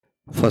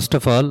First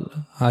of all,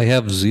 I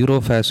have zero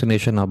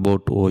fascination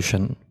about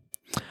ocean.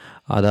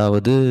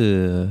 அதாவது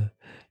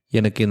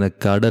எனக்கு இந்த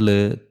கடல்,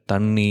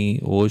 தண்ணி,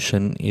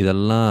 ஓஷன்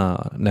இதெல்லாம்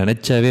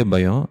நினச்சாவே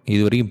பயம்.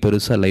 இது வரைக்கும்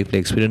பெருசாக லைஃப்பில்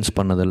எக்ஸ்பீரியன்ஸ்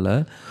பண்ணதில்லை.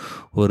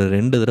 ஒரு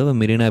 2 தடவை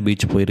மெரினா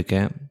பீச்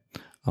போயிருக்கேன்,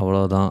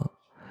 அவ்வளோதான்.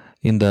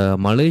 இந்த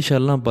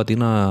மலேசியாலாம்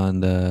பார்த்திங்கன்னா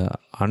இந்த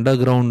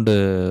அண்டர் கிரவுண்டு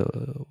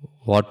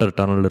வாட்டர்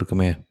டனல்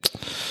இருக்குமே,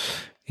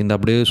 இந்த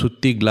அப்படியே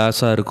சுற்றி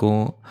கிளாஸாக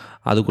இருக்கும்,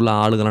 அதுக்குள்ளே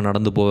ஆளுங்கள்லாம்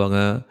நடந்து போவாங்க,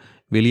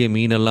 வெளியே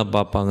மீனெல்லாம்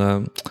பார்ப்பாங்க.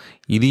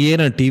 இதையே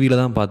நான்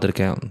டிவியில் தான்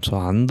பார்த்துருக்கேன். ஸோ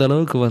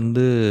அந்தளவுக்கு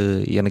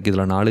எனக்கு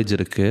இதில் நாலேஜ்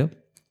இருக்குது.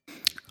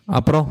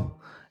 அப்புறம்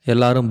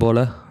எல்லோரும்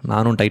போல்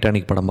நானும்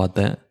டைட்டானிக் படம்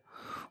பார்த்தேன்.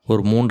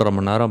 ஒரு 3.5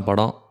 மணி நேரம்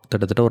படம்,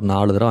 கிட்டத்தட்ட ஒரு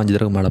 4 தடவை 5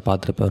 தடவை மேலே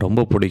பார்த்துருப்பேன்.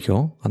 ரொம்ப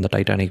பிடிக்கும் அந்த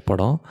டைட்டானிக்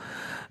படம்.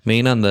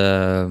 மெயினாக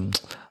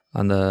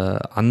அந்த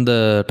அந்த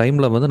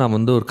டைமில் நான்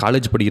ஒரு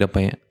காலேஜ் படிக்கிற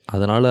பையன்,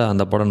 அதனால்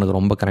அந்த படம் எனக்கு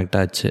ரொம்ப கனெக்ட்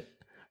ஆச்சு,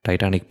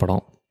 டைட்டானிக்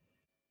படம்.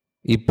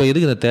 இப்போ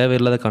எதுக்கு இந்த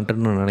தேவையில்லாத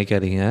கண்டென்ட்னு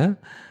நினைக்காதீங்க.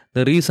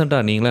 இந்த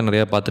ரீசெண்டாக நீங்களாம்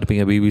நிறையா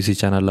பார்த்துருப்பீங்க, பிபிசி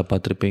சேனலில்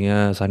பார்த்துருப்பீங்க,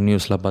 சன்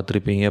நியூஸில்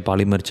பார்த்துருப்பீங்க,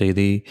 பாலிமர்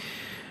செய்தி,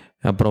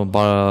 அப்புறம்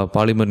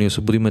பாலிமர் நியூஸ்,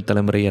 புதுமை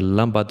தலைமுறை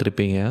எல்லாம்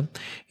பார்த்துருப்பீங்க.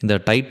 இந்த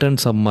டைட்டன்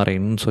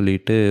சப்மரைன்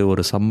சொல்லிட்டு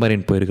ஒரு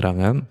சப்மரைன்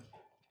போயிருக்கிறாங்க.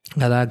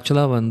 அது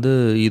ஆக்சுவலாக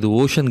இது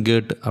ஓஷன்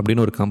கேட்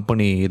அப்படின்னு ஒரு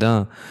கம்பெனி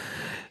தான்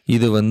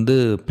இது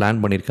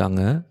பிளான்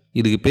பண்ணியிருக்காங்க.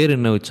 இதுக்கு பேர்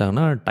என்ன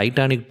வச்சாங்கன்னா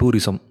டைட்டானிக்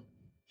டூரிசம்.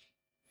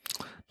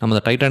 நம்ம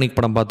அந்த டைட்டானிக்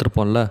படம்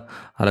பார்த்துருப்போம்ல,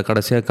 அதில்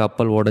கடைசியாக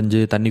கப்பல் உடஞ்சி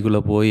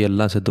தண்ணிக்குள்ளே போய்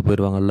எல்லாம் செத்து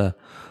போயிடுவாங்கல்ல.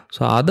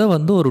 ஸோ அதை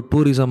ஒரு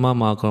டூரிசமாக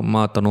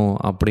மாற்றணும்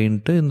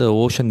அப்படின்ட்டு இந்த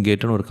ஓஷன்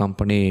கேட்டுன்னு ஒரு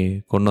கம்பெனி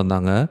கொண்டு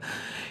வந்தாங்க.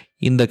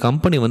 இந்த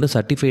கம்பெனி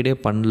சர்டிஃபைடே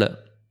பண்ணல.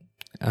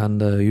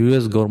 அந்த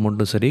யூஎஸ்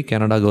கவர்மெண்ட்டும் சரி,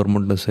 கனடா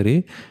கவர்மெண்ட்டும் சரி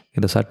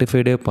இதை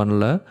சர்டிஃபைடே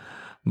பண்ணல.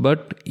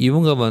 பட்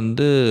இவங்க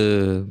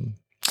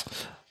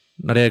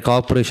நிறைய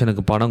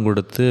கார்ப்பரேஷனுக்கு பணம்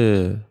கொடுத்து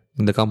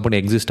இந்த கம்பெனி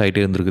எக்ஸிஸ்ட்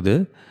ஆகிட்டே இருந்திருக்குது.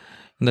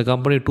 இந்த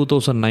கம்பெனி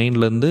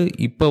 2009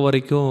 இப்போ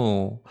வரைக்கும்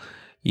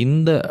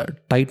இந்த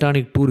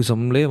டைட்டானிக்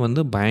டூரிசம்லே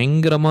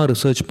பயங்கரமாக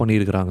ரிசர்ச்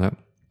பண்ணியிருக்கிறாங்க.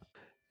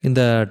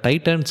 இந்த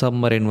டைட்டன்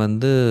சப்மரைன்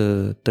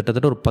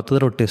கிட்டத்தட்ட ஒரு 10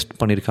 தடவை டெஸ்ட்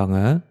பண்ணியிருக்காங்க.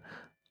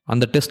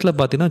 அந்த டெஸ்ட்டில்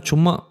பார்த்தீங்கன்னா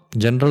சும்மா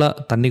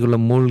ஜென்ரலாக தண்ணிக்குள்ளே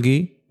மூழ்கி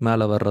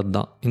மேலே வர்றது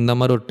தான். இந்த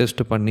மாதிரி ஒரு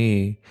டெஸ்ட் பண்ணி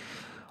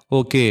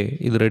ஓகே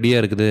இது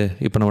ரெடியாக இருக்குது,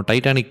 இப்போ நம்ம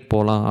டைட்டானிக்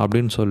போகலாம்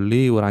அப்படின்னு சொல்லி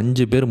ஒரு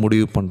 5 பேர்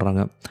முடிவு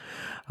பண்ணுறாங்க.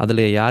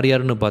 அதில் யார்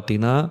யாருன்னு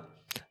பார்த்தீங்கன்னா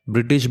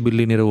பிரிட்டிஷ்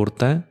பில்லியனியர்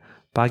ஒருத்தன்,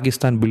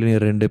 பாகிஸ்தான்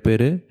பில்லியனியர் 2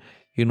 பேர்,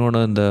 இன்னொன்று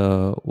இந்த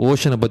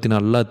ஓஷனை பற்றி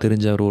நல்லா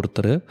தெரிஞ்சவர்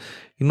ஒருத்தர்,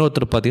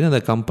 இன்னொருத்தர் பார்த்திங்கன்னா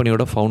இந்த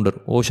கம்பெனியோட ஃபவுண்டர்,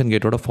 ஓஷன்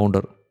கேட்டோட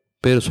ஃபவுண்டர்.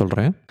 பேர்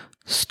சொல்கிறேன்,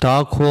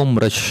 ஸ்டாக்ஹோம்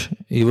ரஷ்.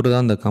 இவர்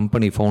தான் இந்த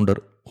கம்பெனி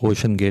ஃபவுண்டர்,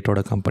 ஓஷன் கேட்டோட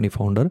கம்பெனி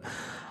ஃபவுண்டர்.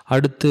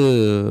 அடுத்து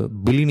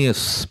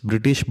பில்லியனியர்ஸ்,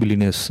 பிரிட்டிஷ்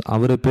பில்லியனியர்ஸ்,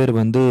 அவர் பேர்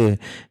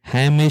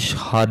ஹேமிஷ்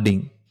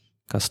ஹார்டிங்,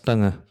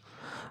 கஷ்டங்க.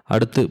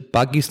 அடுத்து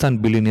பாகிஸ்தான்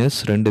பில்லியனியர்ஸ்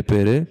 2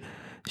 பேர்,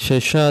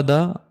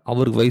 ஷெஷாதா,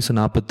 அவருக்கு வயசு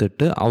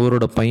 48,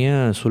 அவரோட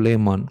பையன்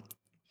சுலைமான்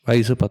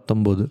வயசு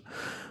 19.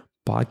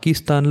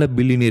 பாகிஸ்தானில்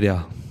பில்லியனியரா,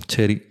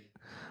 சரி.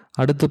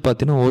 அடுத்து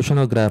பார்த்தீங்கன்னா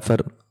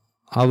ஓஷனோகிராஃபர்,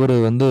 அவர்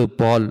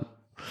பால்.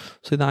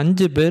 ஸோ இந்த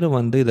 5 பேர்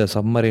இதை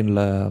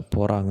சப்மரைனில்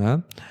போகிறாங்க.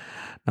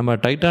 நம்ம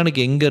டைட்டானிக்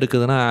எங்கே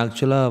இருக்குதுன்னா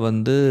ஆக்சுவலாக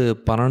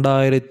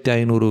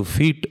 12,500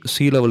 ஃபீட்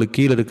சீ லெவலுக்கு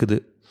கீழே இருக்குது.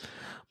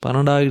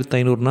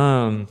 12,500னா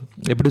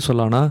எப்படி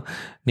சொல்லலாம்னா,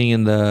 நீங்கள்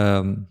இந்த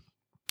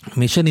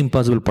மிஷன்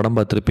இம்பாசிபிள் படம்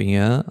பார்த்துருப்பீங்க,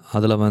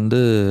 அதில்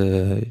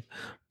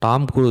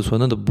டாம் குரூஸ்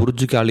அந்த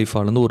புர்ஜ்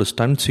காலிஃபாலேருந்து ஒரு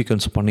ஸ்டண்ட்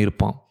சீக்வன்ஸ்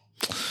பண்ணியிருப்பான்,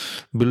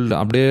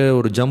 அப்படியே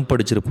ஒரு ஜம்ப்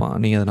அடிச்சிருப்பான்.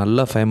 நீங்கள் அது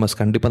நல்லா ஃபேமஸ்,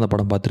 கண்டிப்பாக அந்த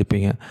படம்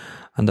பார்த்துருப்பீங்க.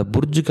 அந்த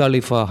புர்ஜ்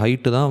காலிஃபா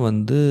ஹைட்டு தான்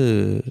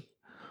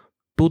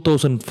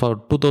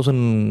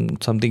 2000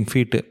 சம்திங்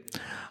ஃபீட்டு.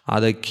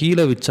 அதை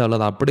கீழே வச்சாலும்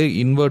அதை அப்படியே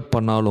இன்வெர்ட்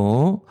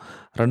பண்ணாலும்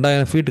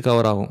 2000 ஃபீட்டு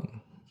கவர் ஆகும்.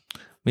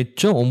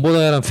 மிச்சம்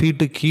 9000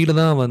 ஃபீட்டு கீழே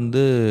தான்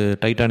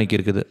டைட்டானிக்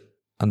இருக்குது,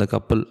 அந்த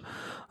கப்பல்.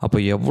 அப்போ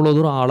எவ்வளோ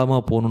தூரம்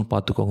ஆழமாக போகணுன்னு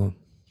பார்த்துக்கோங்க.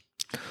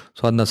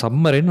 ஸோ அந்த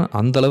சப்மரைன்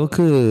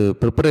அந்தளவுக்கு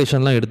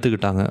ப்ரிப்பரேஷன்லாம்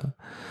எடுத்துக்கிட்டாங்க,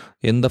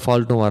 எந்த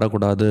ஃபால்ட்டும்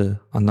வரக்கூடாது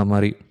அந்த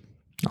மாதிரி.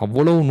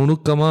 அவ்வளோ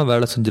நுணுக்கமாக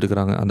வேலை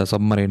செஞ்சுருக்கிறாங்க அந்த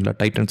சப்மரைனில்,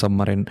 டைட்டன்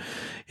சப்மரைன்.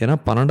 ஏன்னா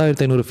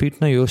 12,500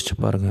 ஃபீட்னால் யோசிச்சு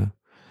பாருங்கள்,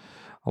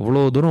 அவ்வளோ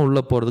தூரம்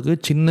உள்ளே போகிறதுக்கு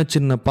சின்ன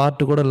சின்ன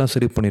பார்ட்டு கூட எல்லாம்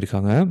சரி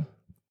பண்ணியிருக்காங்க.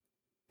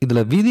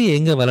 இதில் விதி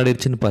எங்கே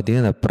விளையாடிருச்சுன்னு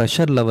பார்த்தீங்கன்னா இந்த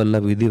ப்ரெஷர்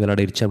லெவலில் விதி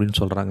விளையாடிருச்சு அப்படின்னு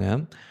சொல்கிறாங்க.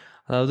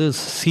 அதாவது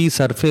சீ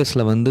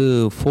சர்ஃபேஸில்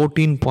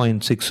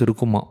 14.6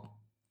 இருக்குமா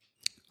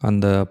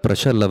அந்த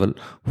pressure level,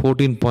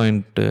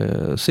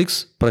 14.6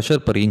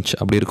 pressure per inch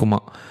அப்படி இருக்குமா.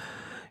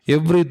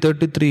 எவ்ரி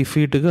 33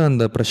 ஃபீட்டுக்கு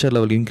அந்த ப்ரெஷர்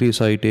லெவல் இன்க்ரீஸ்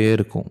ஆகிட்டே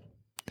இருக்கும்.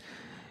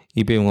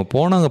 இப்போ இவங்க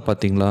போனாங்க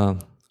பார்த்தீங்களா,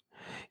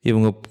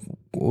 இவங்க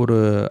ஒரு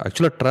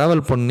ஆக்சுவலாக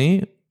ட்ராவல் பண்ணி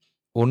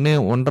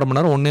 1.5 மணி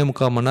நேரம்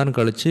 1.25 மணி நேரம்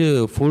கழித்து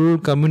ஃபுல்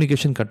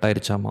கம்யூனிகேஷன் கட்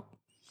ஆயிடுச்சாமா.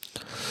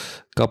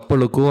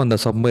 கப்பலுக்கும் அந்த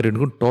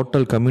சப்மரைனுக்கும்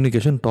டோட்டல்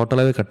கம்யூனிகேஷன்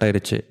டோட்டலாகவே கட்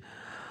ஆயிடுச்சு.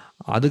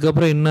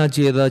 அதுக்கப்புறம்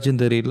என்னாச்சு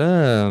ஏதாச்சுன்னு தெரியல,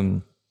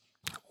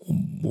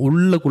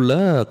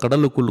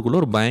 கடலுக்குள்ளே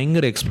ஒரு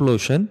பயங்கர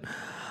எக்ஸ்ப்ளோஷன்.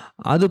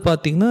 அது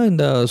பார்த்திங்கன்னா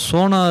இந்த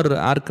சோனார்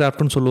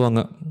ஏர்க்ராஃப்ட்னு சொல்லுவாங்க,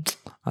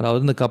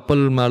 அதாவது இந்த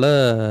கப்பல் மேலே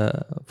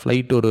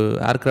ஃப்ளைட் ஒரு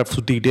ஏர்க்ராஃப்ட்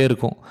சுற்றிக்கிட்டே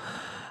இருக்கும்.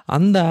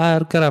 அந்த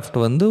ஏர்கிராஃப்ட்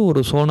வந்து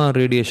ஒரு சோனார்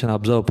ரேடியேஷன்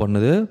அப்சர்வ்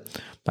பண்ணுது,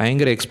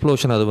 பயங்கர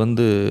எக்ஸ்ப்ளோஷன் அது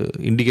வந்து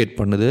இண்டிகேட்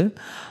பண்ணுது.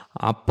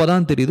 அப்போ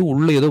தான் தெரியுது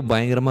உள்ளே ஏதோ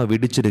பயங்கரமாக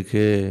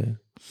வெடிச்சிருக்கு.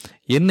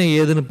 என்ன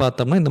ஏதுன்னு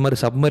பார்த்தோம்னா இந்த மாதிரி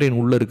சப்மரீன்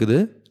உள்ளே இருக்குது,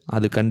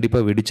 அது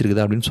கண்டிப்பாக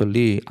வெடிச்சிருக்குது அப்படின்னு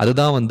சொல்லி,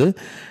 அதுதான் வந்து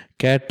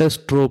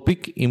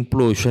கேட்டஸ்ட்ரோபிக்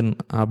இம்ப்ளோஷன்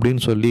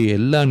அப்படின்னு சொல்லி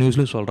எல்லா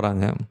நியூஸ்லையும்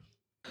சொல்கிறாங்க.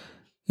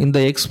 இந்த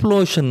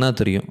எக்ஸ்ப்ளோஷன்னா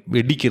தெரியும்,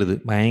 வெடிக்கிறது,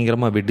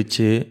 பயங்கரமாக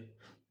வெடித்து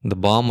இந்த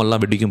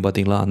பாம்பெல்லாம் வெடிக்கும்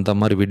பார்த்தீங்களா, அந்த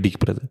மாதிரி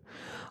வெடிக்கிறது.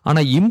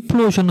 ஆனால்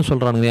இம்ப்ளோஷன்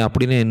சொல்கிறானுங்களே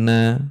அப்படின்னு என்ன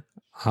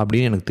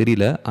அப்படின்னு எனக்கு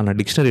தெரியல. ஆனால்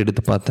டிக்ஷனரி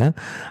எடுத்து பார்த்தேன்,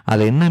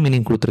 அதில் என்ன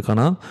மீனிங்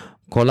கொடுத்துருக்கான்னா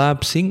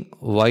கொலாப்சிங்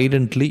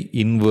வைலண்ட்லி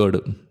இன்வேர்டு,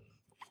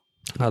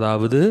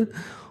 அதாவது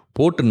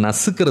போட்டு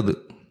நசுக்கிறது,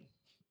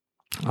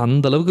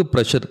 அந்தளவுக்கு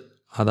ப்ரெஷர்.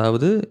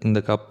 அதாவது இந்த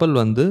கப்பல்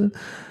வந்து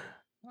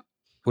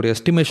ஒரு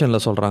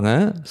எஸ்டிமேஷனில் சொல்கிறாங்க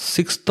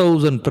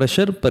 6000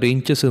 ப்ரெஷர் per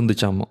inches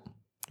இருந்துச்சாமா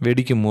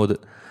வெடிக்கும் போது.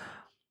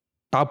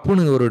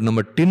 டப்புன்னு ஒரு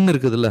நம்ம டின்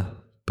இருக்குதுல்ல,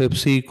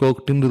 பெப்சி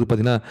கோக் டின் இருக்குது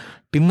பார்த்தீங்கன்னா,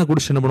 டின்னை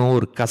குடிச்சு என்ன பண்ணுவோம்,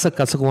 ஒரு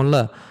கசக்குவோம்ல,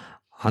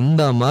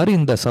 அந்த மாதிரி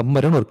இந்த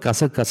சப்மரீன் ஒரு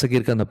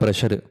கசக்கிருக்கு அந்த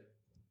ப்ரெஷரு.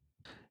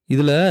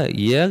 இதில்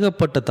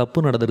ஏகப்பட்ட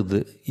தப்பு நடந்துருது.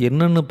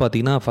 என்னென்னு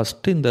பார்த்தீங்கன்னா,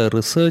 ஃபஸ்ட்டு இந்த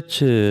ரிசர்ச்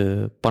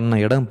பண்ண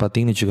இடம்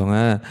பார்த்தீங்கன்னு வச்சுக்கோங்க,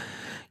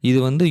 இது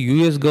வந்து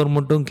யூஎஸ்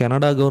கவர்மெண்ட்டும்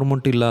கனடா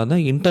கவர்மெண்ட்டும் இல்லாத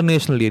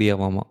இன்டர்நேஷ்னல்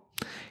ஏரியாவாமா.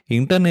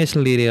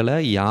 இன்டர்நேஷ்னல்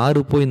ஏரியாவில் யார்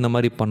போய் இந்த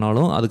மாதிரி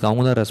பண்ணாலும் அதுக்கு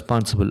அவங்க தான்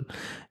ரெஸ்பான்சிபிள்,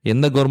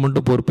 எந்த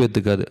கவர்மெண்ட்டும்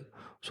பொறுப்பேற்றுக்காது.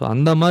 ஸோ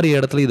அந்த மாதிரி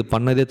இடத்துல இது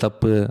பண்ணதே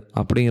தப்பு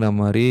அப்படிங்கிற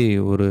மாதிரி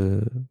ஒரு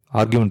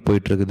ஆர்கியூமெண்ட்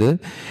போயிட்டுருக்குது.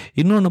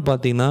 இன்னொன்று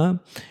பார்த்தீங்கன்னா,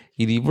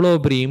 இது இவ்வளோ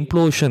பெரிய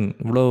இம்ப்ளோஷன்,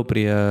 இவ்வளோ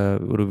பெரிய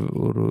ஒரு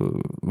ஒரு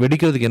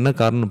வெடிக்கிறதுக்கு என்ன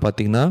காரணம்னு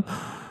பார்த்தீங்கன்னா,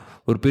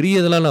 ஒரு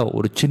பெரிய இதெல்லாம் இல்லை,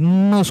 ஒரு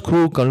சின்ன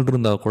ஸ்க்ரூ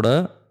கழண்டிருந்தால் கூட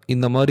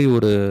இந்த மாதிரி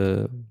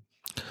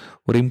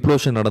ஒரு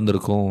இம்ப்ளோஷன்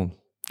நடந்திருக்கும்,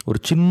 ஒரு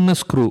சின்ன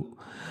ஸ்க்ரூ.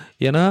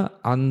 ஏன்னா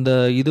அந்த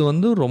இது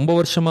வந்து ரொம்ப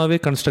வருஷமாகவே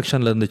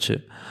கன்ஸ்ட்ரக்ஷனில் இருந்துச்சு.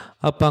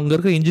 அப்போ அங்கே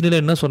இருக்க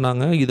இன்ஜினியர் என்ன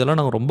சொன்னாங்க, இதெல்லாம்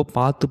நாங்கள் ரொம்ப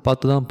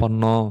பார்த்து தான்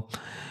பண்ணோம்,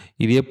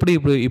 இது எப்படி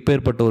இப்போ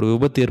ஏற்பட்ட ஒரு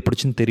விபத்து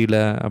ஏற்பட்டுச்சுன்னு தெரியல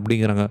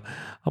அப்படிங்கிறாங்க.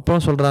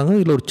 அப்புறம் சொல்கிறாங்க,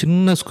 இதில் ஒரு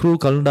சின்ன ஸ்க்ரூ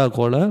கழண்டா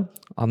கூட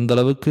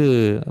அந்தளவுக்கு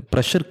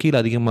ப்ரெஷர் கீழே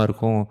அதிகமாக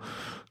இருக்கும்,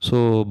 ஸோ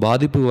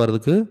பாதிப்பு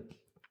வர்றதுக்கு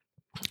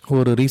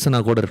ஒரு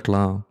ரீசனாக கூட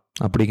இருக்கலாம்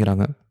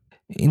அப்படிங்கிறாங்க.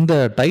 இந்த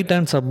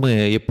டைட்டான் சப்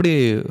எப்படி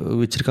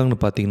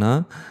வச்சுருக்காங்கன்னு பார்த்தீங்கன்னா,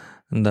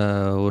 இந்த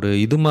ஒரு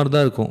இது மாதிரி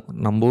தான் இருக்கும்,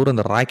 நம்ம ஊர்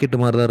அந்த ராக்கெட்டு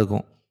மாதிரி தான்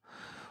இருக்கும்.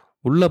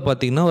 உள்ளே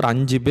பார்த்தீங்கன்னா ஒரு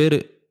 5 பேர்,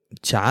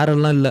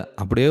 சேரெல்லாம் இல்லை,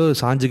 அப்படியே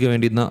சாஞ்சிக்க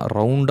வேண்டியது தான்,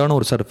 ரவுண்டான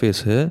ஒரு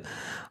சர்ஃபேஸு,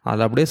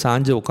 அதை அப்படியே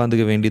சாஞ்சு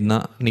உட்காந்துக்க வேண்டியது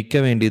தான், நிற்க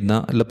வேண்டியது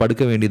தான், இல்லை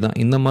படுக்க வேண்டியது தான்,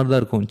 இந்த மாதிரி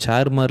தான் இருக்கும்.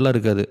 சேர் மாதிரிலாம்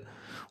இருக்காது,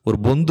 ஒரு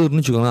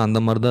பொந்துன்னு வச்சுக்கோங்க,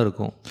 அந்த மாதிரி தான்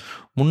இருக்கும்.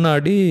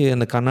 முன்னாடி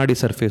அந்த கண்ணாடி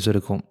சர்ஃபேஸ்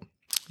இருக்கும்.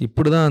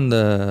 இப்படி தான் அந்த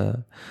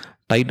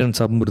டைட்டன்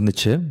சப்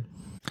இருந்துச்சு.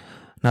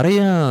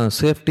 நிறையா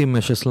சேஃப்டி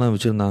மெஷர்ஸ்லாம்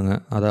வச்சுருந்தாங்க.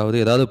 அதாவது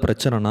ஏதாவது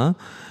பிரச்சனைனா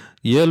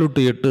 7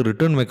 to 8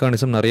 ரிட்டர்ன்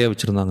மெக்கானிசம் நிறையா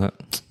வச்சுருந்தாங்க.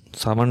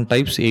 7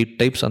 types 8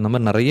 types அந்த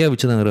மாதிரி நிறையா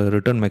வச்சுருந்தாங்க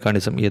ரிட்டர்ன்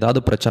மெக்கானிசம். ஏதாவது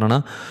பிரச்சனைனா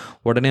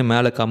உடனே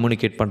மேலே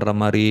கம்யூனிகேட் பண்ணுற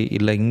மாதிரி,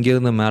 இல்லை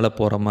இங்கேருந்து மேலே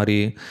போகிற மாதிரி,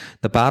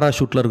 இந்த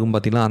பேராஷூட்டில் இருக்கும்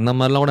பார்த்திங்களா, அந்த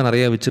மாதிரிலாம் கூட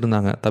நிறையா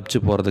வச்சுருந்தாங்க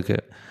தப்பிச்சு போகிறதுக்கு.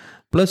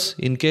 ப்ளஸ்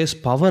இன்கேஸ்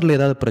பவரில்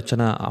ஏதாவது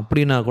பிரச்சனை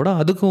அப்படின்னா கூட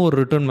அதுக்கும் ஒரு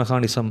ரிட்டர்ன்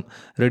மெக்கானிசம்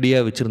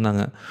ரெடியாக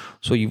வச்சுருந்தாங்க.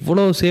 ஸோ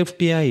இவ்வளோ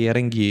சேஃப்டியாக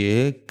இறங்கி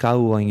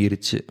காவு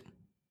வாங்கிருச்சு.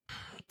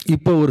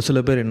 இப்போ ஒரு சில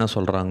பேர் என்ன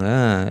சொல்கிறாங்க,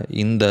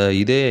 இந்த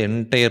இதே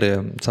என்டையர்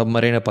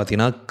சப்மரீனை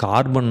பார்த்தீங்கன்னா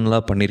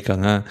கார்பன்லாம்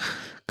பண்ணியிருக்காங்க.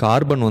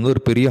 கார்பன் வந்து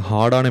ஒரு பெரிய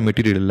ஹார்டான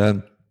மெட்டீரியல் இல்லை,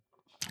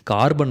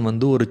 கார்பன்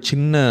வந்து ஒரு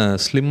சின்ன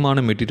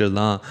ஸ்லிம்மான மெட்டீரியல்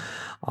தான்,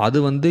 அது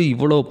வந்து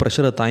இவ்வளோ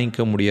ப்ரெஷரை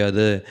தாங்கிக்க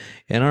முடியாது.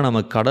 ஏன்னா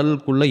நம்ம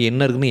கடலுக்குள்ளே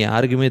என்ன இருக்குன்னு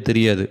யாருக்குமே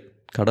தெரியாது.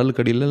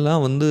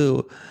 கடலுக்கடியிலலாம் வந்து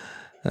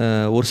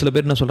ஒரு சில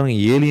பேர் என்ன சொல்கிறாங்க,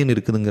 ஏலியன்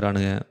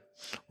இருக்குதுங்கிறானுங்க.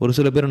 ஒரு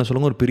சில பேர் என்ன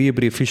சொல்லுவாங்க, ஒரு பெரிய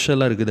பெரிய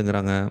ஃபிஷ்ஷெல்லாம்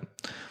இருக்குதுங்கிறாங்க.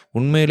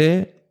 உண்மையிலே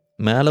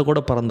மேலே கூட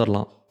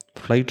பறந்துடலாம்,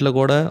 ஃப்ளைட்டில்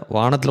கூட,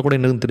 வானத்தில் கூட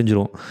என்னன்னு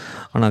தெரிஞ்சிடும்.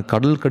 ஆனால்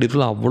கடல்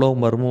கடியில் அவ்வளோ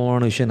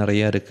மர்மமான விஷயம்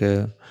நிறையா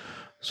இருக்குது.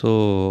 ஸோ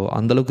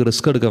அந்தளவுக்கு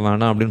ரிஸ்க் எடுக்க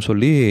வேணாம் அப்படின்னு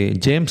சொல்லி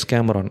ஜேம்ஸ்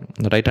கேமரான்,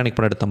 இந்த டைட்டானிக்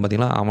படம் எடுத்தான்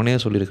பார்த்தீங்களா, அவனே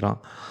சொல்லியிருக்கிறான்.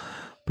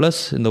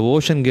 ப்ளஸ் இந்த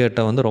ஓஷன்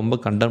கேட்டை வந்து ரொம்ப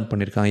கண்டெம்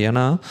பண்ணியிருக்கான்.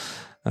 ஏன்னா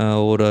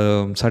ஒரு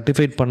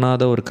சர்டிஃபைட்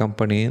பண்ணாத ஒரு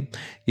கம்பெனி,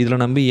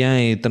 இதில் நம்பி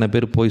ஏன் இத்தனை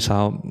பேர் போய்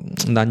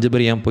இந்த 5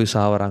 பேர் ஏன் போய்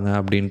சாவறாங்க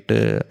அப்படின்ட்டு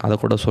அதை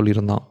கூட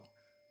சொல்லியிருந்தான்.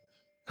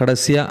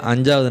 கடைசியாக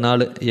 5வது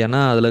நாள்,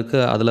 ஏன்னா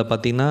அதில்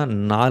பார்த்திங்கன்னா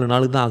 4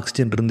 நாளுக்கு தான்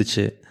ஆக்சிஜன்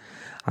இருந்துச்சு,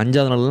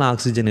 5வது நாள்லாம்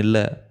ஆக்சிஜன்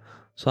இல்லை.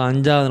 ஸோ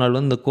 5வது நாள்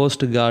வந்து இந்த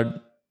கோஸ்ட் கார்டு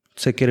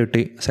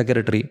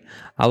செக்ரட்டரி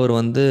அவர்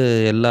வந்து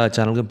எல்லா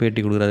சேனலுக்கும்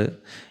பேட்டி கொடுக்குறாரு.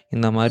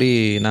 இந்த மாதிரி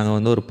நாங்கள்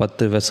வந்து ஒரு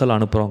 10 வெசல்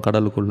அனுப்புகிறோம்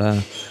கடலுக்குள்ளே,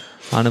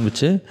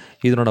 அனுப்பிச்சு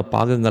இதனோட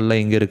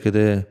பாகங்கள்லாம் எங்கே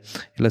இருக்குது,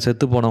 இல்லை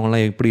செத்து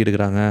போனவங்களாம் எப்படி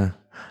இருக்கிறாங்க,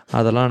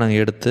 அதெல்லாம்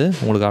நாங்கள் எடுத்து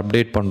உங்களுக்கு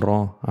அப்டேட்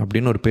பண்ணுறோம்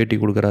அப்படின்னு ஒரு பேட்டி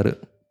கொடுக்குறாரு.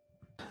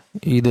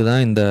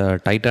 இதுதான் இந்த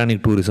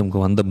டைட்டானிக் டூரிசம்க்கு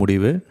வந்த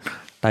முடிவு.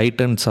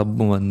 டைட்டன் சப்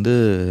வந்து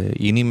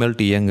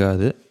இனிமேல்ட்டு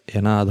இயங்காது,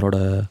 ஏன்னா அதனோட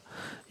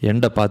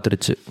எண்டை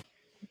பார்த்துருச்சு.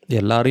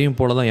 எல்லாரையும்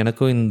போல தான்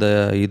எனக்கும் இந்த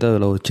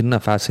இதில் ஒரு சின்ன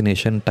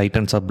ஃபேசினேஷன்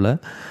டைட்டன் சப்பில்,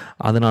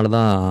 அதனால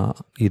தான்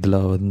இதில்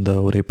இந்த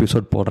ஒரு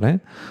எபிசோட் போடுறேன்.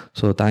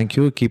 So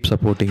thank you, keep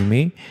supporting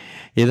me.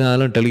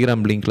 எதுனாலும்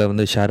டெலிகிராம் லிங்க்கில்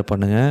வந்து ஷேர்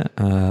பண்ணுங்கள்,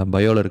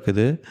 பயோவில்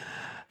இருக்குது.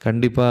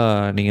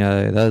 கண்டிப்பாக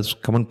நீங்கள் ஏதாவது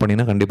கமெண்ட்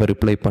பண்ணிங்கன்னா கண்டிப்பாக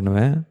ரிப்ளை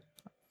பண்ணுவேன்.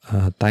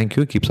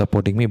 Thank you. Keep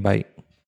supporting me. By.